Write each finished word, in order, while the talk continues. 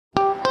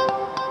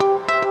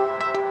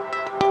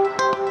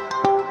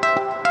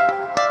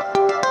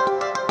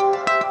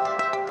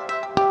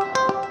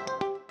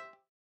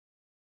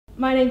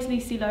My name's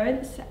Lucy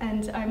Lawrence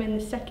and I'm in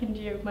the second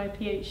year of my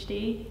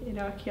PhD in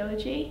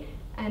archaeology,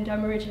 and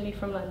I'm originally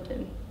from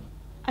London.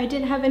 I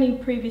didn't have any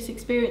previous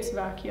experience of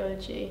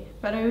archaeology,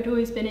 but I had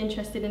always been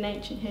interested in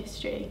ancient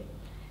history,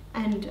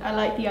 and I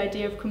like the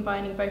idea of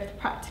combining both the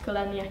practical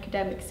and the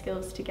academic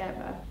skills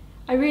together.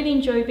 I really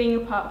enjoy being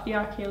a part of the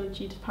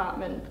archaeology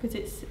department because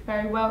it's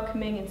very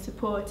welcoming and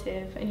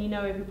supportive, and you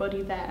know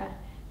everybody there.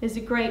 There's a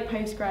great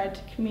postgrad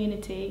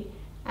community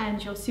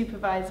and your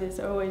supervisors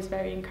are always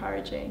very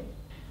encouraging.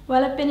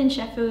 While I've been in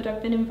Sheffield,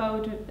 I've been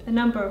involved with a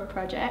number of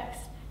projects.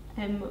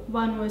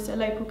 One was a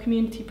local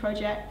community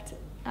project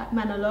at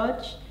Manor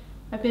Lodge.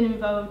 I've been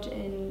involved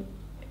in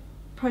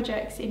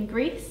projects in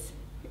Greece.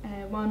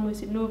 One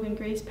was in northern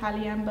Greece,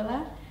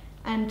 Palliambola,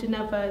 and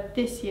another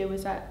this year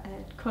was at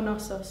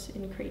Knossos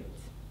in Crete.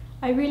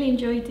 I really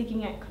enjoyed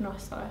digging at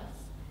Knossos.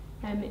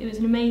 It was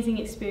an amazing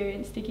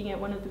experience digging at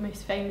one of the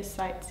most famous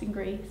sites in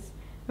Greece.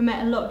 I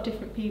met a lot of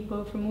different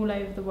people from all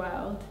over the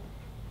world,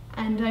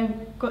 and I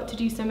got to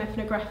do some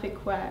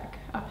ethnographic work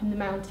up in the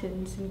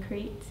mountains in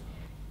Crete.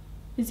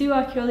 The zoo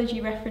archaeology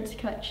reference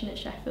collection at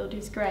Sheffield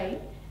is great,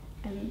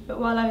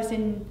 but while I was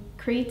in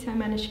Crete I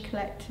managed to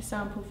collect a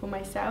sample for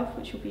myself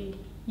which will be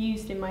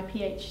used in my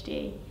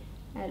PhD,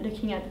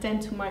 looking at the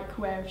dental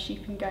microwear of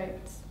sheep and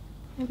goats.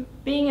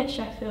 Being at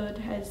Sheffield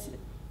has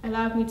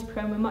allowed me to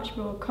become a much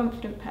more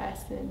confident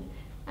person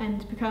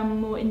and become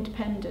more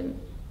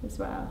independent as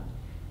well.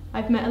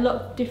 I've met a lot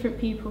of different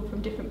people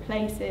from different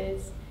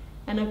places,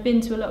 and I've been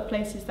to a lot of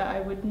places that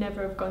I would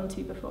never have gone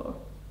to before.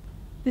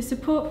 The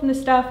support from the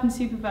staff and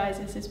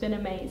supervisors has been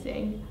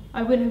amazing.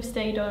 I wouldn't have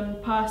stayed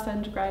on past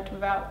undergrad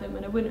without them,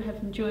 and I wouldn't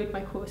have enjoyed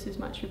my course as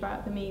much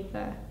without them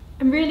either.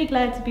 I'm really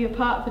glad to be a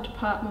part of a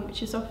department which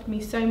has offered me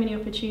so many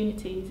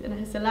opportunities and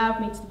has allowed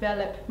me to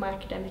develop my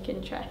academic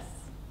interests.